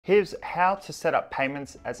Here's how to set up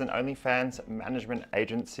payments as an OnlyFans management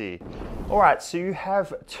agency. All right, so you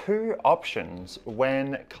have two options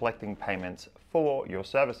when collecting payments for your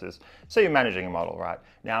services. So you're managing a model, right?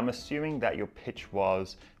 Now I'm assuming that your pitch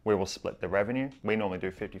was, we will split the revenue. We normally do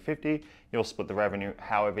 50-50. You'll split the revenue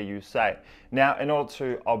however you say. Now, in order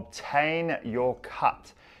to obtain your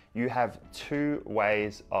cut, you have two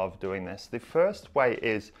ways of doing this. The first way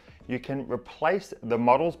is you can replace the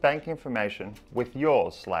model's bank information with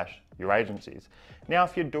yours / your agency's. Now,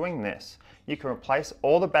 if you're doing this, you can replace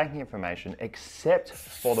all the banking information except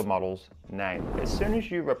for the model's name. As soon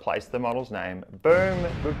as you replace the model's name, boom,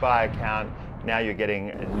 goodbye account. Now you're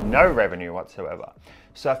getting no revenue whatsoever.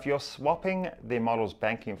 So if you're swapping the model's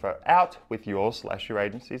bank info out with yours / your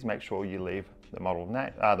agency's, make sure you leave the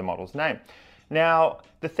model's name. Now,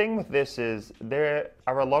 the thing with this is there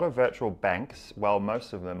are a lot of virtual banks, well,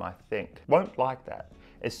 most of them I think, won't like that.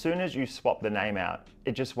 As soon as you swap the name out,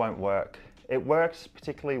 it just won't work. It works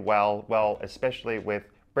particularly well, especially with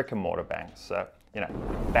brick and mortar banks. So, you know,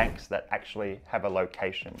 banks that actually have a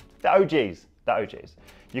location. The OGs.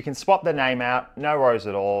 You can swap the name out, no worries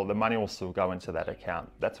at all. The money will still go into that account.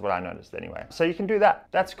 That's what I noticed anyway. So you can do that.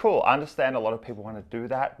 That's cool. I understand a lot of people want to do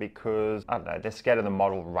that because, I don't know, they're scared of the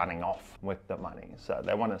model running off with the money. So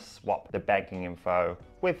they want to swap the banking info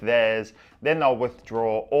with theirs. Then they'll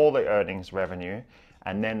withdraw all the earnings revenue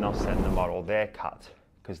and then they'll send the model their cut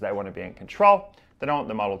because they want to be in control. They don't want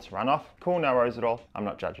the model to run off. Cool, no worries at all. I'm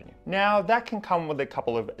not judging you. Now, that can come with a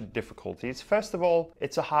couple of difficulties. First of all,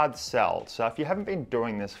 it's a hard sell. So if you haven't been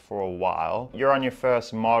doing this for a while, you're on your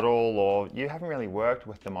first model or you haven't really worked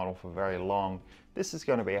with the model for very long, this is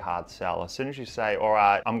going to be a hard sell. As soon as you say, all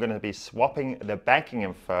right, I'm going to be swapping the banking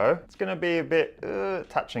info, it's going to be a bit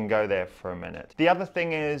touch and go there for a minute. The other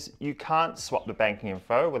thing is you can't swap the banking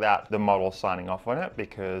info without the model signing off on it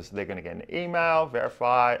because they're going to get an email,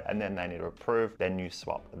 verify, and then they need to approve. Then you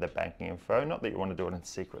swap the banking info. Not that you want to do it in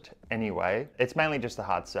secret anyway. It's mainly just a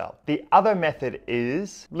hard sell. The other method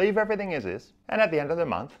is leave everything as is. And at the end of the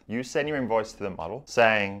month, you send your invoice to the model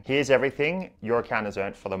saying, here's everything your account has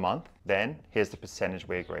earned for the month. Then here's the percentage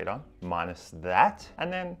we agreed on minus that.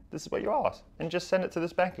 And then this is what you owe us. And just send it to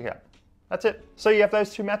this bank account. That's it. So you have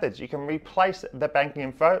those two methods. You can replace the banking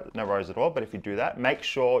info, no worries at all. But if you do that, make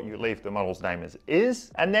sure you leave the model's name as is.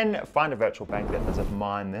 And then find a virtual bank that doesn't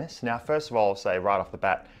mind this. Now, first of all, I'll say right off the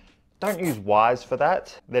bat, don't use Wise for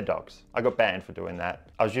that. They're dogs. I got banned for doing that.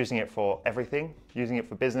 I was using it for everything, using it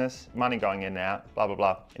for business, money going in and out, blah, blah,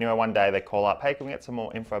 blah. Anyway, one day they call up, hey, can we get some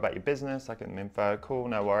more info about your business? I get them info, cool,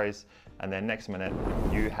 no worries. And then next minute,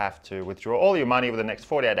 you have to withdraw all your money within the next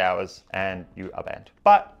 48 hours and you are banned.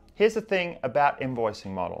 But here's the thing about invoicing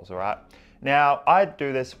models, all right? Now, I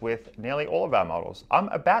do this with nearly all of our models. I'm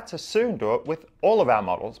about to soon do it with all of our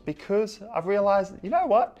models because I've realized, you know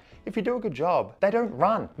what? If you do a good job, they don't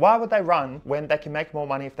run. Why would they run when they can make more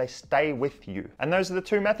money if they stay with you? And those are the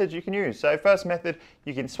two methods you can use. So first method,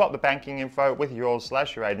 you can swap the banking info with yours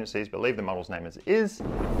 / your agency's, but leave the model's name as is.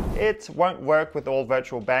 It won't work with all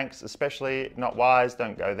virtual banks, especially not Wise,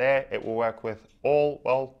 don't go there. It will work with all,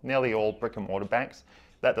 well, nearly all brick and mortar banks.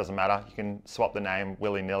 That doesn't matter. You can swap the name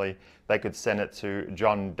willy-nilly. They could send it to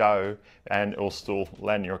John Doe and it'll still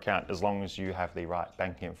land in your account as long as you have the right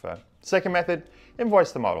banking info. Second method,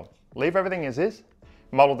 invoice the model. Leave everything as is.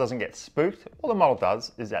 Model doesn't get spooked. All the model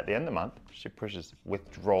does is at the end of the month, she pushes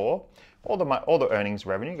withdraw. All the earnings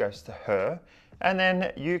revenue goes to her. And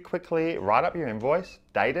then you quickly write up your invoice,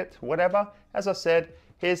 date it, whatever. As I said,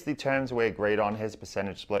 here's the terms we agreed on. Here's the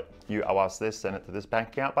percentage split. You owe us this, send it to this bank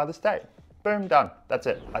account by this date. Boom, done. That's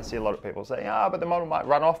it. I see a lot of people saying, but the model might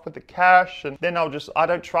run off with the cash and then I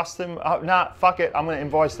don't trust them. Nah, fuck it. I'm going to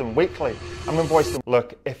invoice them weekly. I'm going to invoice them.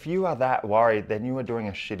 Look, if you are that worried, then you are doing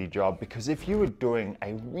a shitty job because if you were doing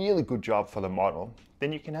a really good job for the model,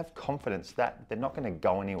 then you can have confidence that they're not going to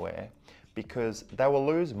go anywhere because they will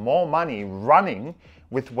lose more money running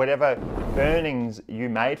with whatever earnings you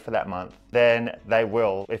made for that month than they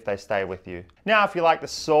will if they stay with you. Now, if you like the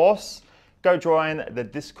sauce, go join the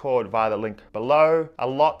Discord via the link below. A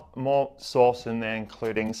lot more sauce in there,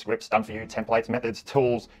 including scripts done for you, templates, methods,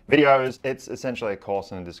 tools, videos. It's essentially a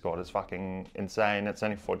course in the Discord. It's fucking insane. It's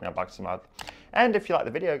only 49 bucks a month. And if you like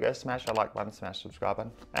the video, go smash that like button, smash the subscribe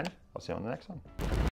button, and I'll see you on the next one.